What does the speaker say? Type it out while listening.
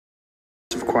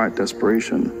of quiet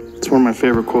desperation. It's one of my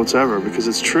favorite quotes ever because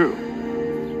it's true.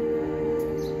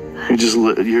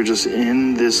 You're just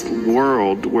in this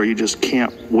world where you just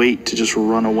can't wait to just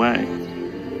run away.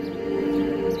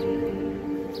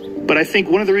 But I think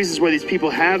one of the reasons why these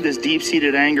people have this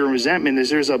deep-seated anger and resentment is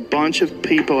there's a bunch of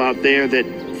people out there that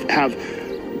have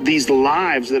these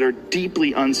lives that are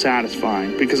deeply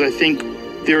unsatisfying, because I think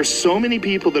there are so many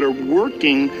people that are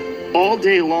working all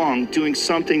day long doing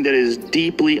something that is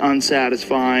deeply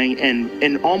unsatisfying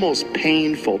and almost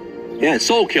painful. Yeah,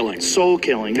 soul killing. Soul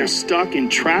killing. They're stuck in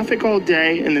traffic all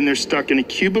day, and then they're stuck in a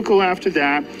cubicle after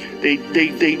that.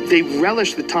 They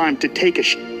relish the time to take a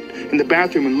in the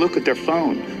bathroom and look at their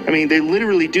phone. I mean, they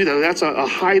literally do that. That's a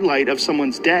highlight of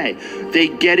someone's day. They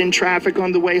get in traffic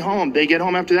on the way home. They get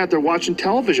home after that, they're watching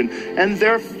television, and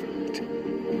they're...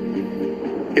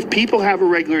 If people have a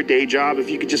regular day job, if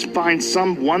you could just find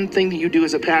one thing that you do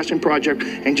as a passion project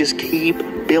and just keep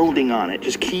building on it,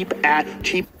 just keep.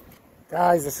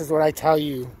 Guys, this is what I tell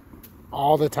you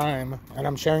all the time, and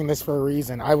I'm sharing this for a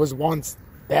reason. I was once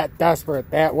that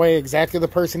desperate, that way, exactly the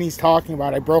person he's talking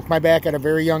about. I broke my back at a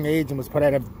very young age and was put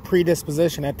at a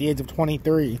predisposition at the age of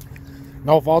 23.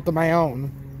 No fault of my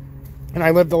own. And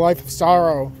I lived a life of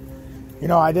sorrow. You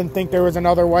know, I didn't think there was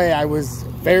another way. I was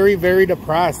very, very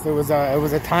depressed. It was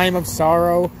a time of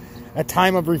sorrow, a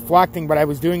time of reflecting, but I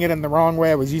was doing it in the wrong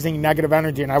way. I was using negative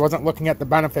energy, and I wasn't looking at the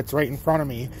benefits right in front of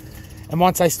me. And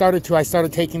once I started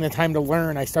taking the time to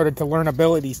learn. I started to learn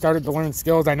abilities, started to learn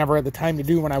skills I never had the time to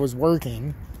do when I was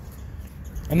working.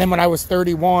 And then when I was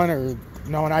 31, or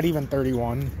no, not even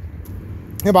 31,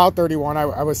 about 31,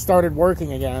 I started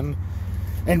working again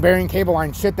and burying cable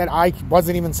line, shit that I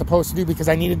wasn't even supposed to do because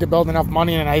I needed to build enough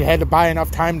money and I had to buy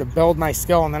enough time to build my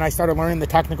skill. And then I started learning the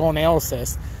technical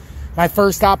analysis. My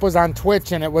first stop was on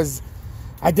Twitch, and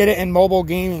I did it in mobile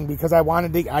gaming because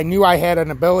I knew I had an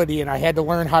ability, and I had to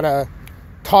learn how to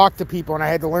talk to people, and I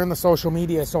had to learn the social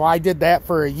media. So I did that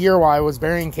for a year while I was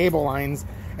burying cable lines,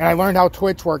 and I learned how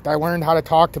Twitch worked. I learned how to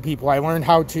talk to people. I learned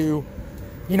how to,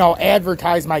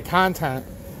 advertise my content.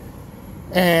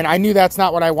 And I knew that's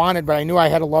not what I wanted, but I knew I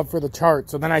had a love for the chart.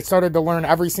 So then I started to learn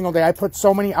every single day. I put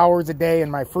so many hours a day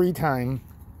in my free time.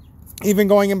 Even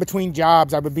going in between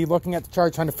jobs, I would be looking at the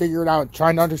chart, trying to figure it out,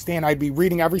 trying to understand. I'd be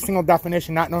reading every single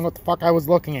definition, not knowing what the fuck I was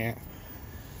looking at.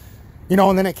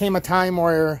 And then it came a time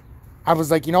where I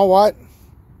was like, you know what?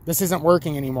 This isn't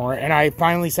working anymore. And I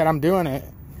finally said, I'm doing it.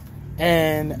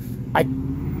 And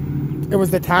it was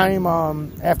the time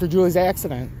after Julie's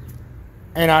accident.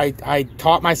 And I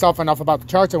taught myself enough about the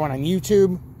charts. I went on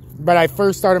YouTube. But I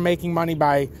first started making money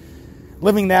by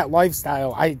living that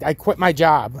lifestyle. I quit my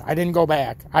job. I didn't go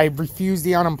back. I refused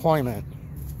the unemployment.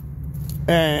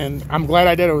 And I'm glad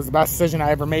I did. It was the best decision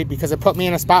I ever made because it put me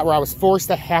in a spot where I was forced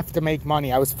to have to make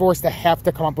money. I was forced to have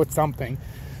to come up with something.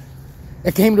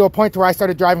 It came to a point where I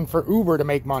started driving for Uber to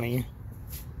make money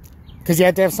because you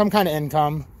had to have some kind of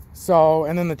income. So,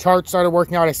 and then the charts started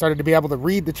working out. I started to be able to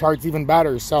read the charts even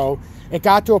better. So it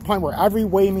got to a point where every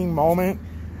waning moment,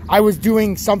 I was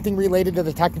doing something related to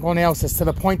the technical analysis, to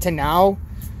the point to now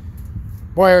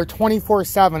where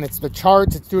 24/7, it's the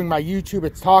charts, it's doing my YouTube,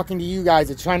 it's talking to you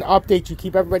guys, it's trying to update you,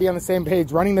 keep everybody on the same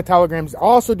page, running the telegrams,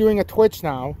 also doing a Twitch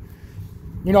now,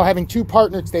 having 2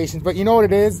 partner stations. But you know what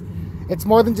it is? It's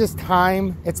more than just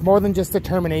time. It's more than just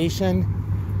determination.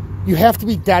 You have to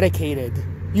be dedicated.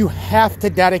 You have to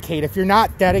dedicate. If you're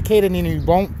not dedicated and you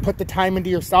won't put the time into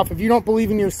yourself, if you don't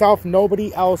believe in yourself,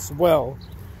 nobody else will.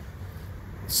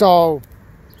 So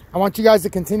I want you guys to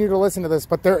continue to listen to this,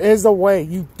 but there is a way.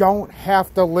 You don't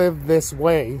have to live this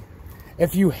way.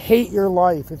 If you hate your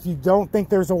life, if you don't think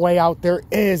there's a way out, there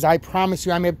is. I promise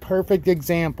you, I'm a perfect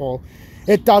example.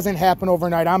 It doesn't happen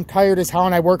overnight. I'm tired as hell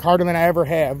and I work harder than I ever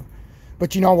have.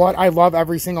 But you know what? I love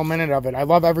every single minute of it. I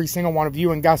love every single one of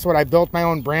you. And guess what? I built my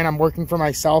own brand. I'm working for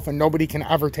myself, and nobody can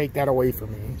ever take that away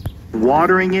from me.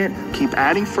 Watering it, keep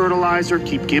adding fertilizer,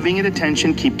 keep giving it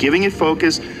attention, keep giving it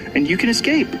focus, and you can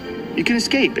escape. You can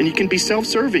escape, and you can be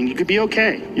self-serving. You could be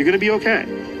okay. You're going to be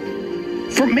okay.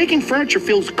 Making furniture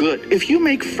feels good. If you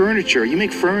make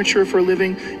furniture for a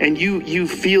living, and you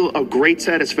feel a great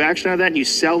satisfaction out of that, and you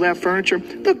sell that furniture,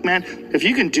 look, man, if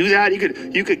you can do that,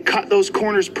 you could cut those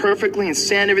corners perfectly and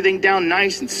sand everything down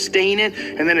nice and stain it,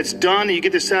 and then it's done, and you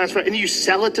get the satisfaction, and you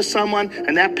sell it to someone,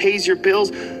 and that pays your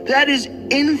bills. That is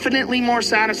infinitely more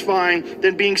satisfying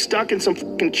than being stuck in some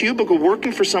fucking cubicle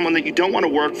working for someone that you don't want to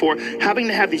work for, having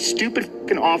to have these stupid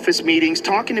fucking office meetings,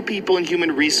 talking to people in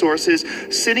human resources,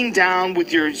 sitting down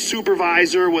with your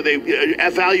supervisor where they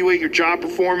evaluate your job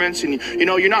performance, and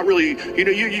you're not really,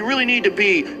 you really need to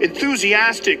be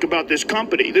enthusiastic about this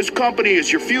company. This company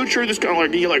is your future.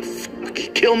 You're like, fuck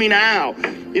kill me now.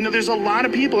 You know, there's a lot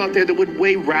of people out there that would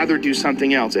way rather do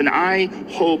something else. And I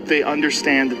hope they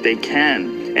understand that they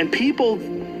can. And people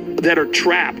that are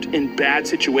trapped in bad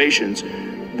situations,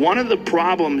 one of the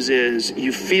problems is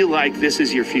you feel like this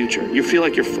is your future. You feel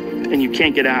like you're fucked and you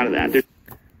can't get out of that.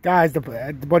 Guys,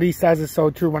 what he says is so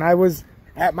true. When I was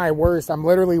at my worst, I'm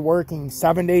literally working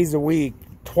 7 days a week,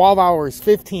 12 hours,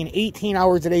 15, 18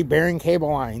 hours a day bearing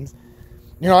cable lines.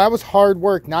 You know, that was hard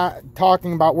work, not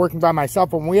talking about working by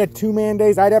myself. When we had 2-man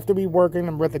days, I'd have to be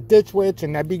working with a ditch witch,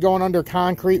 and I'd be going under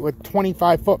concrete with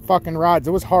 25-foot fucking rods.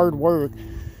 It was hard work.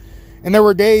 And there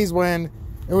were days when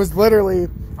it was literally,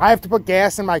 I have to put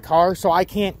gas in my car so I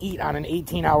can't eat on an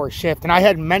 18-hour shift. And I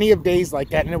had many of days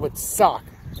like that, and it would suck.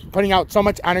 Putting out so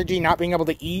much energy, not being able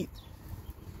to eat,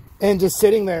 and just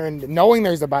sitting there and knowing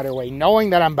there's a better way, knowing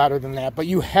that I'm better than that. But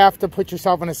you have to put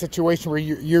yourself in a situation where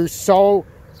you're so...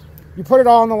 You put it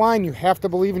all on the line. You have to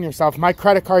believe in yourself. My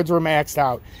credit cards were maxed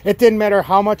out. It didn't matter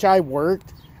how much I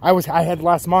worked. I had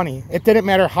less money. It didn't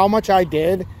matter how much I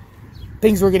did.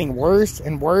 Things were getting worse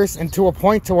and worse, and to a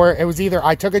point to where it was either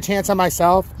I took a chance on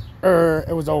myself or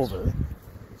it was over.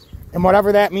 And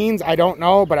whatever that means, I don't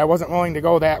know, but I wasn't willing to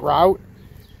go that route.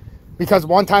 Because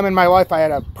one time in my life, I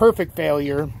had a perfect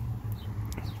failure.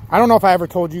 I don't know if I ever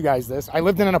told you guys this. I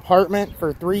lived in an apartment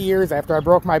for 3 years after I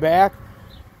broke my back.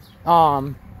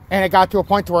 And it got to a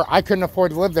point to where I couldn't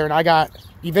afford to live there, and I got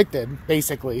evicted,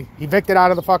 basically. Evicted out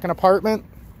of the fucking apartment.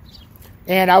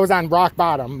 And I was on rock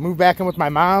bottom. Moved back in with my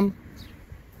mom.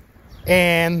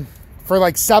 And for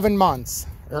like 7 months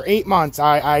or 8 months,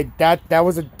 that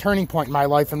was a turning point in my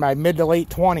life in my mid to late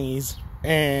 20s.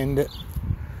 And,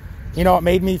 you know, it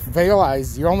made me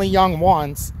realize you're only young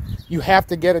once. You have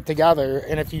to get it together.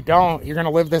 And if you don't, you're going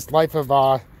to live this life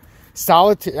of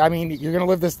solitude. I mean, you're going to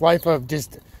live this life of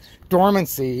just...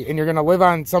 dormancy, and you're going to live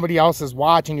on somebody else's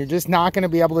watch, and you're just not going to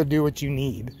be able to do what you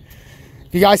need.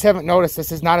 If you guys haven't noticed,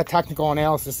 this is not a technical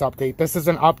analysis update. This is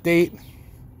an update.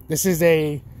 This is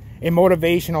a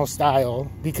motivational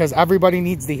style, because everybody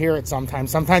needs to hear it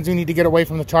sometimes. Sometimes we need to get away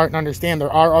from the chart and understand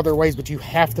there are other ways, but you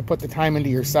have to put the time into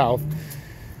yourself.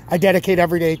 I dedicate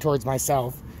every day towards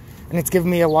myself, and it's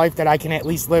given me a life that I can at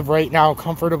least live right now,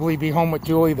 comfortably, be home with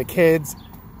Julie, the kids.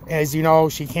 As you know,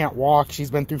 she can't walk.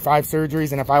 She's been through 5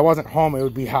 surgeries, and if I wasn't home, it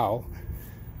would be hell.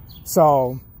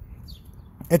 So,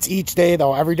 it's each day,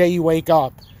 though. Every day you wake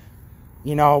up.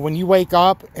 You know, when you wake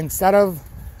up, instead of...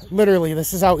 Literally,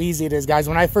 this is how easy it is, guys.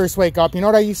 When I first wake up, you know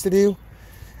what I used to do?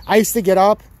 I used to get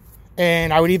up,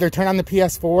 and I would either turn on the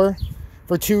PS4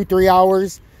 for 2-3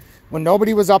 hours. When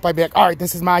nobody was up, I'd be like, all right,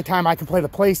 this is my time. I can play the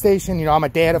PlayStation. You know, I'm a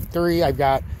dad of 3. I've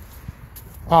got...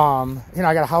 you know,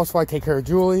 I got a house full. I take care of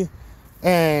Julie.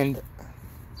 And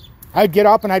I'd get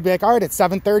up and I'd be like, all right, it's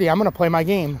 7:30. I'm going to play my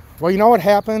game. Well, you know what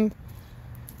happened?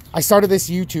 I started this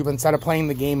YouTube instead of playing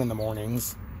the game in the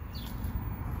mornings.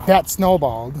 That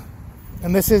snowballed.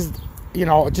 And this is, you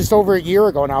know, just over a year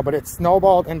ago now, but it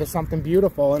snowballed into something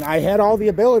beautiful. And I had all the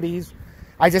abilities.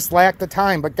 I just lacked the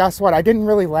time. But guess what? I didn't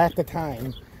really lack the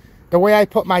time. The way I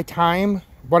put my time,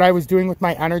 what I was doing with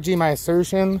my energy, my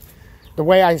assertion... The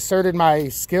way I asserted my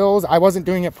skills, I wasn't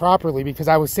doing it properly because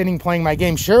I was sitting playing my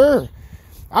game. Sure,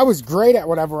 I was great at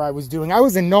whatever I was doing. I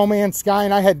was in no man's sky,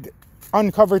 and I had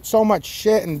uncovered so much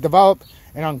shit and developed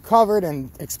and uncovered and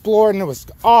explored, and it was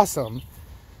awesome.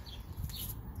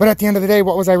 But at the end of the day,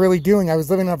 what was I really doing? I was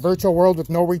living in a virtual world with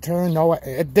no return.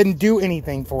 It didn't do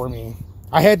anything for me.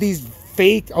 I had these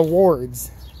fake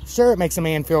awards. Sure, it makes a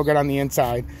man feel good on the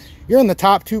inside. You're in the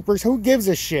top 2%. Who gives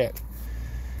a shit?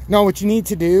 No, what you need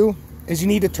to do is you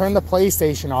need to turn the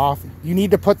PlayStation off. You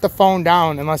need to put the phone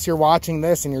down unless you're watching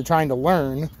this and you're trying to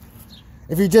learn.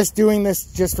 If you're just doing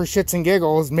this just for shits and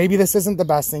giggles, maybe this isn't the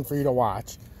best thing for you to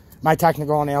watch, my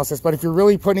technical analysis. But if you're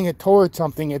really putting it towards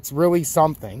something, it's really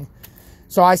something.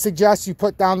 So I suggest you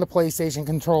put down the PlayStation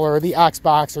controller or the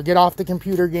Xbox or get off the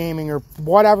computer gaming or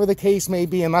whatever the case may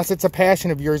be, unless it's a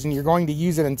passion of yours and you're going to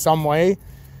use it in some way.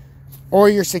 Or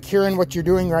you're secure in what you're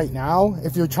doing right now.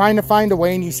 If you're trying to find a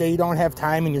way and you say you don't have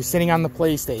time and you're sitting on the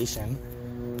PlayStation,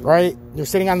 right? You're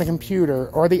sitting on the computer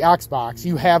or the Xbox.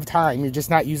 You have time. You're just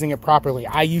not using it properly.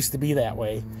 I used to be that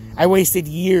way. I wasted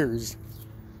years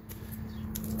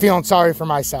feeling sorry for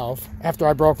myself after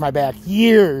I broke my back.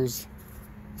 Years.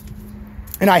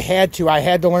 And I had to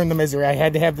learn the misery. I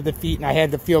had to have the defeat, and I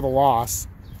had to feel the loss.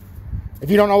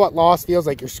 If you don't know what loss feels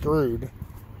like, you're screwed.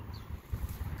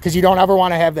 Because you don't ever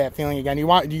want to have that feeling again.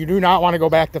 You do not want to go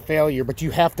back to failure, but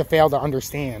you have to fail to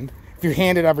understand. If you're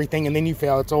handed everything and then you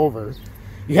fail, it's over.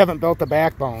 You haven't built a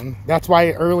backbone. That's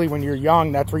why early when you're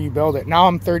young, that's where you build it. Now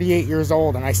I'm 38 years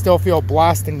old, and I still feel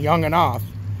blessed and young enough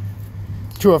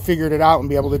to have figured it out and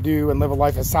be able to do and live a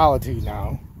life of solitude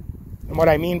now. And what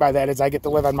I mean by that is I get to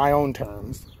live on my own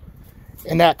terms.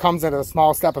 And that comes at a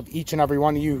small step of each and every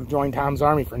one of you who joined Tom's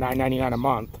Army for $9.99 a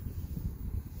month.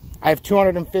 I have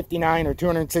 259 or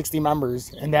 260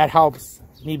 members, and that helps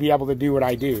me be able to do what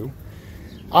I do.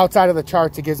 Outside of the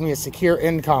charts, it gives me a secure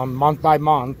income month by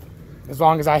month, as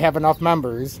long as I have enough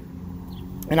members,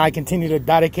 and I continue to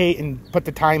dedicate and put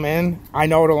the time in. I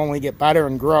know it'll only get better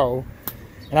and grow.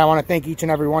 And I want to thank each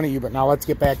and every one of you, but now let's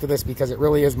get back to this because it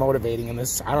really is motivating. And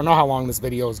this, I don't know how long this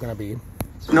video is going to be.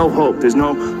 No hope. There's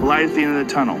no light at the end of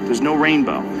the tunnel. There's no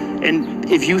rainbow. And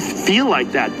if you feel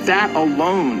like that, that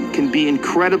alone can be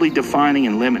incredibly defining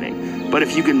and limiting. But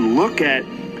if you can look at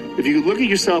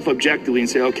yourself objectively and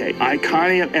say, okay, I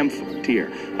kind of am fucked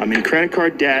here. I'm in credit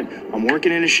card debt. I'm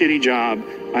working in a shitty job.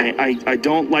 I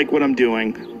don't like what I'm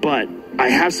doing, but I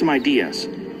have some ideas.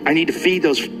 I need to feed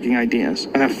those fucking ideas.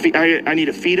 And I need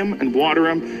to feed them and water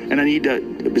them. And I need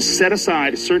to set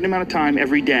aside a certain amount of time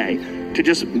every day to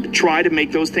just try to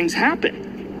make those things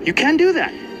happen. You can do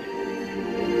that.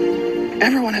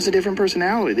 Everyone has a different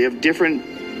personality. They have different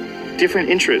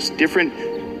interests, different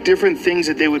things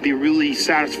that they would be really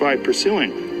satisfied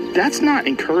pursuing. That's not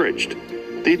encouraged.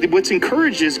 What's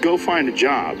encouraged is go find a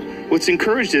job. What's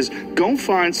encouraged is go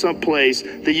find some place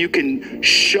that you can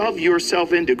shove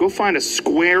yourself into. Go find a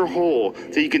square hole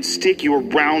that you can stick your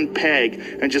round peg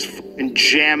and just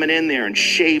jam it in there and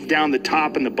shave down the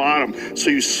top and the bottom so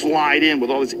you slide in with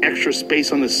all this extra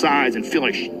space on the sides and feel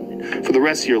like for the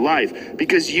rest of your life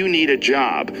because you need a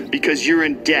job, because you're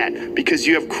in debt, because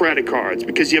you have credit cards,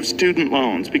 because you have student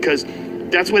loans, because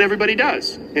that's what everybody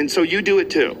does. And so you do it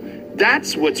too.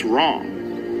 That's what's wrong.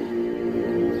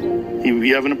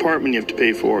 You have an apartment you have to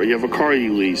pay for. You have a car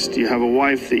you leased. You have a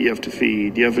wife that you have to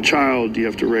feed. You have a child you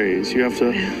have to raise. You have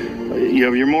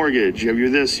your mortgage. You have your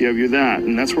this. You have your that.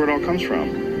 And that's where it all comes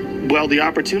from. Well, the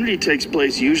opportunity takes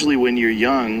place usually when you're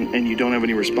young and you don't have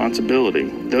any responsibility.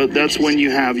 That's when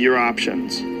you have your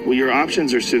options. Well, your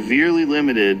options are severely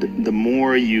limited the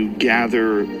more you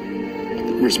gather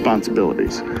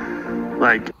responsibilities.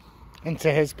 And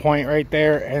to his point right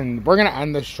there, and we're going to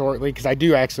end this shortly because I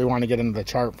do actually want to get into the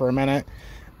chart for a minute.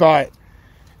 But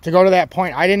to go to that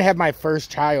point, I didn't have my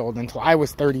first child until I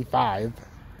was 35.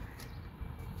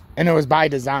 And it was by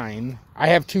design. I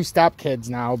have 2 stepkids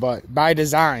now, but by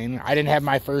design, I didn't have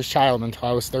my first child until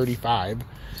I was 35.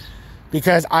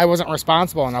 Because I wasn't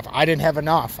responsible enough. I didn't have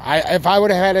enough. If I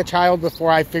would have had a child before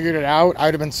I figured it out, I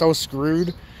would have been so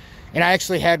screwed. And I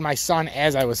actually had my son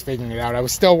as I was figuring it out. I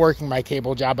was still working my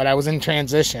cable job, but I was in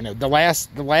transition. The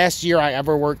last year I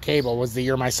ever worked cable was the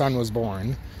year my son was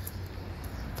born.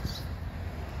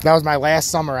 That was my last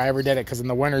summer I ever did it, because in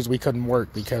the winters we couldn't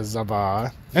work because of,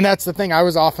 and that's the thing, I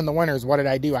was off in the winters. What did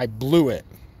I do? I blew it.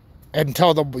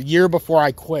 Until the year before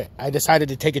I quit, I decided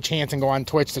to take a chance and go on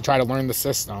Twitch to try to learn the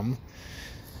system.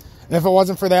 And if it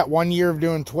wasn't for that 1 year of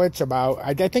doing Twitch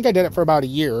I think I did it for about a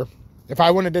year. If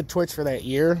I wouldn't have did Twitch for that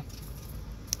year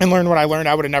and learned what I learned,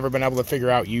 I would have never been able to figure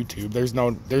out YouTube.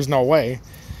 There's no way.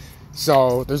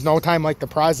 So there's no time like the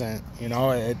present, you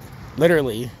know.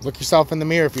 Literally, look yourself in the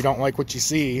mirror if you don't like what you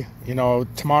see. You know,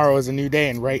 tomorrow is a new day,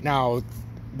 and right now,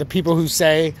 the people who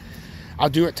say, I'll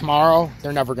do it tomorrow,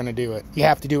 they're never going to do it. You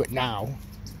have to do it now.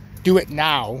 Do it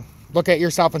now. Look at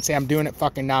yourself and say, I'm doing it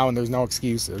fucking now, and there's no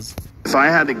excuses. If I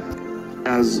had to,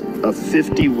 as a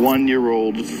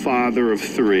 51-year-old father of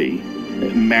 3,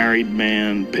 married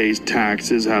man, pays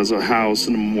taxes, has a house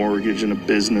and a mortgage and a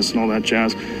business and all that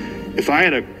jazz, if I had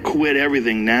to quit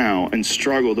everything now and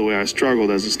struggle the way I struggled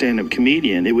as a stand-up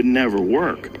comedian, it would never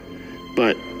work.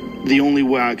 But the only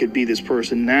way I could be this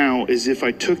person now is if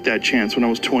I took that chance when I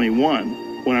was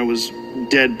 21, when I was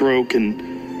dead broke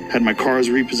and had my cars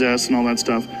repossessed and all that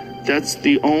stuff. That's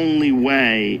the only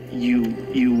way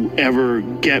you ever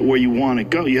get where you want to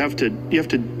go. You have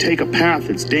to take a path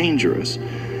that's dangerous,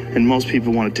 and most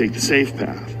people want to take the safe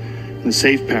path. The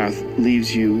safe path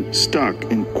leaves you stuck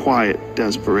in quiet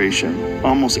desperation.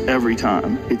 Almost every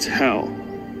time. It's hell.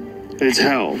 It's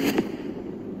hell.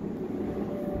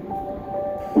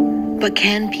 But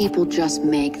can people just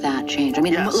make that change? I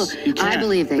mean, yes, look, you can, I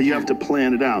believe they but you can. have to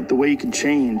plan it out. The way you can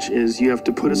change is you have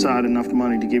to put aside enough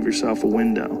money to give yourself a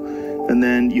window. And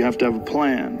then you have to have a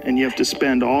plan. And you have to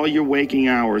spend all your waking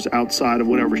hours outside of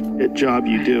whatever job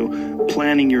you do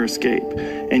planning your escape.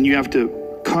 And you have to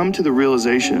come to the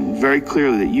realization very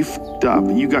clearly that you fucked up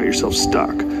and you got yourself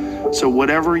stuck. So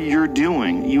whatever you're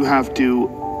doing, you have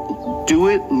to do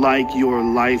it like your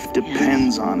life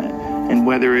depends on it. And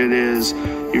whether it is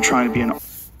you're trying to be an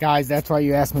Guys, that's why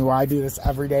you ask me why I do this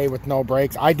every day with no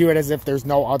breaks. I do it as if there's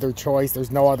no other choice,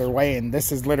 there's no other way, and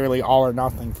this is literally all or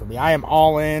nothing for me. I am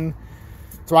all in.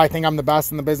 That's why I think I'm the best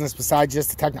in the business besides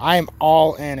just the technical. I am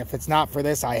all in. If it's not for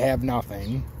this, I have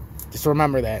nothing. Just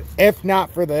remember that. If not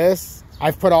for this,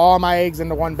 I've put all my eggs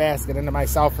into one basket, into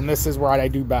myself, and this is where I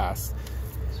do best.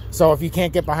 So if you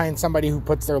can't get behind somebody who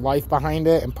puts their life behind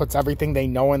it and puts everything they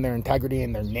know in their integrity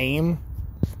and their name,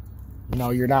 you know,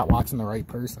 you're not watching the right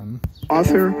person.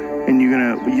 Author, and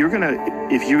if you're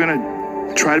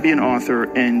gonna try to be an author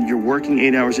and you're working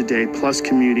 8 hours a day plus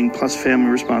commuting plus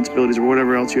family responsibilities or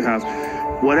whatever else you have,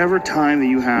 whatever time that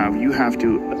you have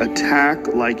to attack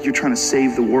like you're trying to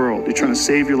save the world. You're trying to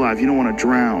save your life. You don't want to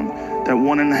drown. That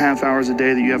 1.5 hours a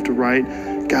day that you have to write,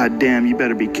 god damn, you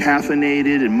better be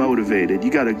caffeinated and motivated.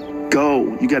 You gotta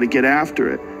go. You gotta get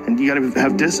after it. And you gotta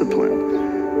have discipline.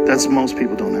 Most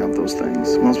people don't have those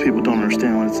things. Most people don't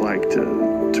understand what it's like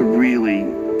to really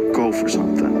go for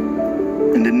something.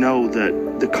 And to know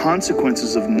that the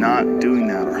consequences of not doing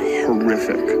that are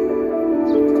horrific.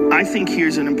 I think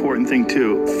here's an important thing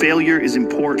too. Failure is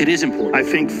important. It is important. I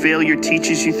think failure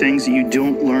teaches you things that you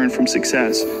don't learn from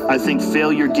success. I think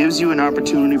failure gives you an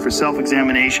opportunity for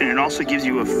self-examination and also gives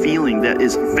you a feeling that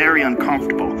is very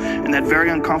uncomfortable. And that very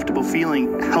uncomfortable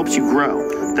feeling helps you grow.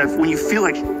 That when you feel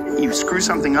like you screw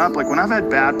something up, like when I've had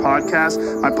bad podcasts,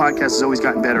 my podcast has always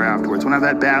gotten better afterwards. When I've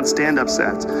had bad stand-up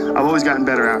sets, I've always gotten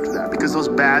better after that, because those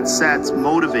bad sets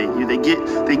motivate you. They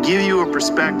give you a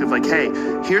perspective like, hey,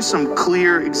 here's some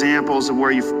clear examples of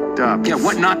where you fucked up. Yeah,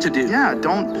 what not to do. Yeah,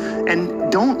 don't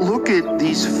look at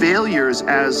these failures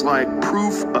as like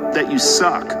proof that you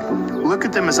suck. Look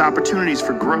at them as opportunities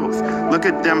for growth. Look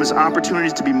at them as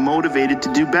opportunities to be motivated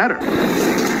to do better.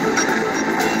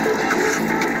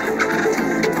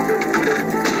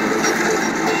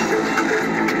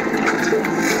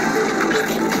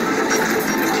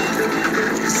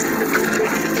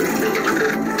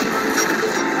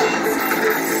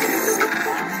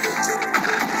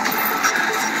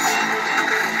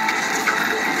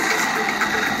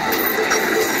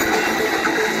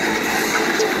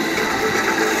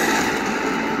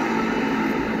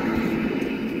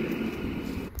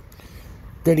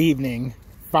 Good evening,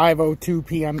 5:02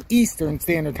 p.m. Eastern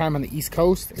Standard Time on the East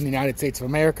Coast in the United States of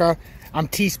America. I'm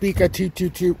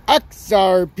T-Speaker222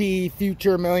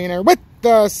 Xrpfuturemillionaire with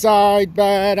the side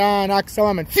bet on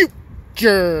XLM and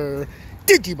Future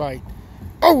Digibyte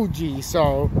OG.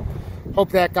 So, hope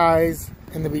that, guys,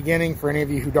 in the beginning, for any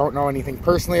of you who don't know anything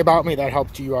personally about me, that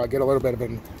helped you get a little bit of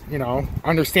an,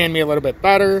 understand me a little bit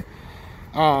better.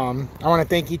 I want to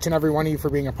thank each and every one of you for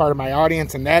being a part of my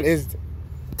audience, and that is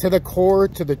to the core,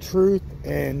 to the truth,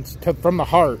 and from the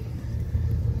heart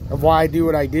of why I do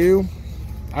what I do.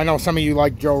 I know some of you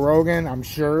like Joe Rogan, I'm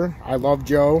sure. I love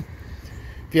Joe.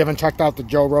 If you haven't checked out the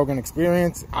Joe Rogan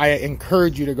Experience, I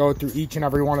encourage you to go through each and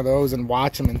every one of those and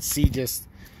watch them and see just...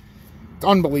 It's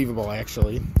unbelievable,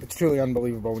 actually. It's truly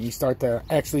unbelievable when you start to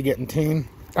actually get in tune.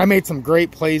 I made some great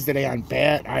plays today on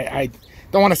bat. I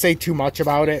don't want to say too much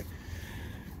about it.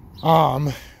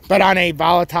 But on a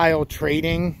volatile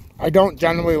trading... I don't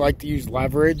generally like to use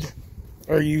leverage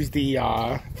or use the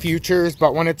futures,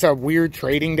 but when it's a weird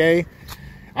trading day,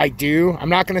 I do. I'm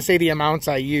not going to say the amounts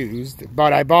I used,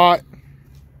 but I bought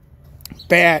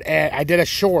bat at, I did a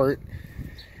short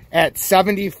at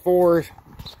 74. It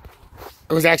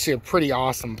was actually a pretty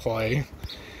awesome play.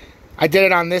 I did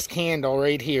it on this candle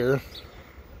right here.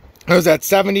 It was at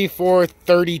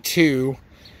 74.32,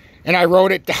 and I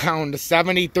wrote it down to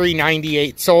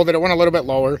 73.98. Sold it. It went a little bit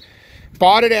lower.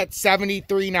 Bought it at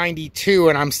 73.92,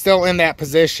 and I'm still in that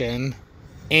position,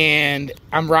 and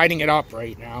I'm riding it up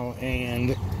right now,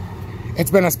 and it's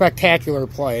been a spectacular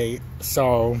play,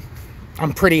 so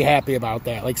I'm pretty happy about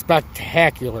that. Like,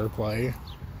 spectacular play.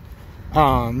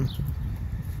 I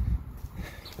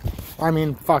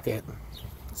mean, fuck it.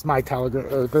 It's my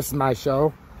Telegram, or this is my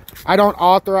show. I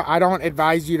don't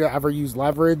advise you to ever use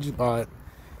leverage, but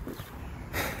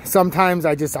sometimes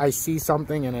I see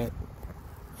something in it.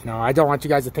 I don't want you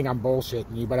guys to think I'm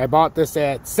bullshitting you, but I bought this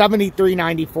at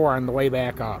 73.94 on the way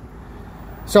back up.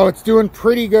 So it's doing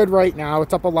pretty good right now.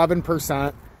 It's up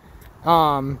 11%.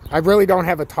 I really don't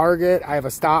have a target. I have a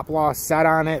stop loss set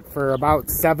on it for about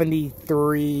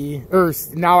 73, or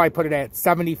now I put it at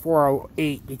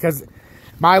 74.08, because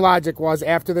my logic was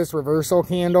after this reversal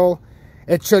candle,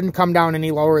 it shouldn't come down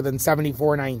any lower than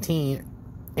 74.19,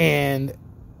 and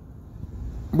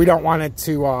we don't want it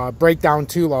to break down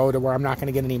too low to where I'm not going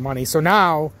to get any money. So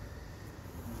now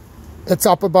it's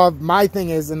up above. My thing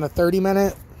is in the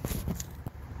 30-minute.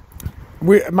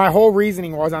 My whole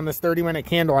reasoning was on this 30-minute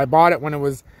candle. I bought it when it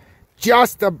was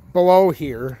just below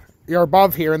here. you're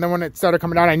above here, and then when it started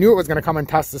coming down, I knew it was going to come and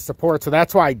test the support, so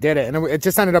that's why I did it. And it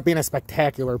just ended up being a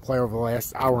spectacular play over the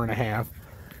last hour and a half.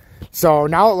 So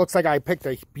now it looks like I picked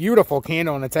a beautiful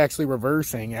candle, and it's actually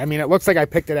reversing. I mean, it looks like I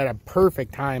picked it at a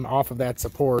perfect time off of that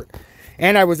support.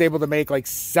 And I was able to make like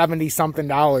 $70-something,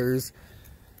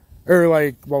 or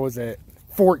like, what was it,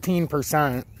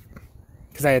 14%.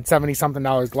 Because I had $70-something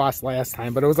lost last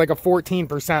time. But it was like a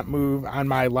 14% move on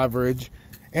my leverage.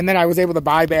 And then I was able to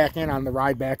buy back in on the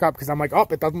ride back up. Because I'm like, oh,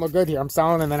 it doesn't look good here. I'm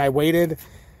selling. And then I waited.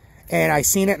 And I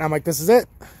seen it. And I'm like, this is it.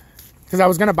 Because I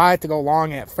was going to buy it to go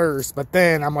long at first. But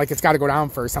then I'm like, it's got to go down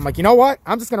first. I'm like, you know what?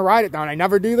 I'm just going to ride it down. I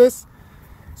never do this.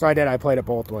 So I did. I played it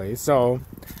both ways. So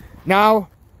now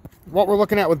what we're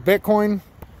looking at with Bitcoin,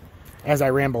 as I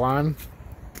ramble on.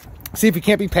 See, if you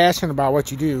can't be passionate about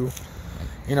what you do,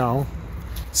 you know.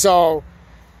 So,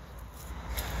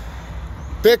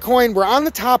 Bitcoin, we're on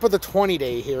the top of the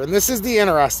 20-day here, and this is the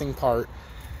interesting part,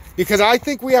 because I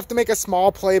think we have to make a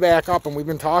small play back up, and we've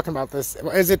been talking about this.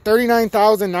 Is it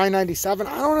 39,997?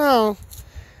 I don't know.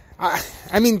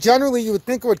 I mean, generally, you would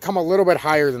think it would come a little bit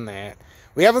higher than that.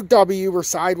 We have a W, we're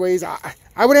sideways.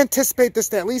 I would anticipate this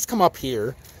to at least come up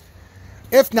here.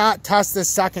 If not, test this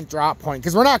second drop point.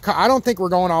 Because we're not, I don't think we're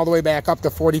going all the way back up to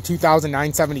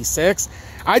 42,976.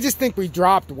 I just think we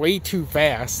dropped way too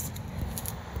fast.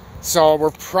 So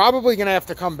we're probably going to have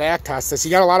to come back test this.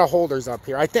 You got a lot of holders up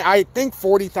here. I think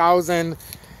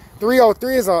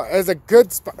 40,303 is a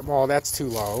good spot. Well, that's too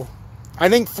low. I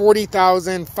think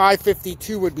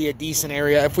 40,552 would be a decent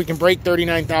area if we can break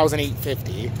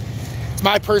 39,850. It's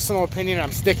my personal opinion.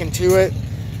 I'm sticking to it.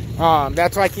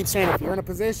 That's why I keep saying, if you're in a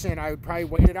position, I would probably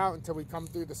wait it out until we come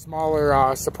through the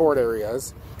smaller support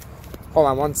areas. Hold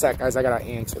on one sec, guys. I gotta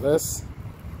answer this.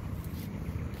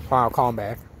 I'll call him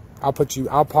back. I'll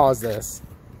pause this.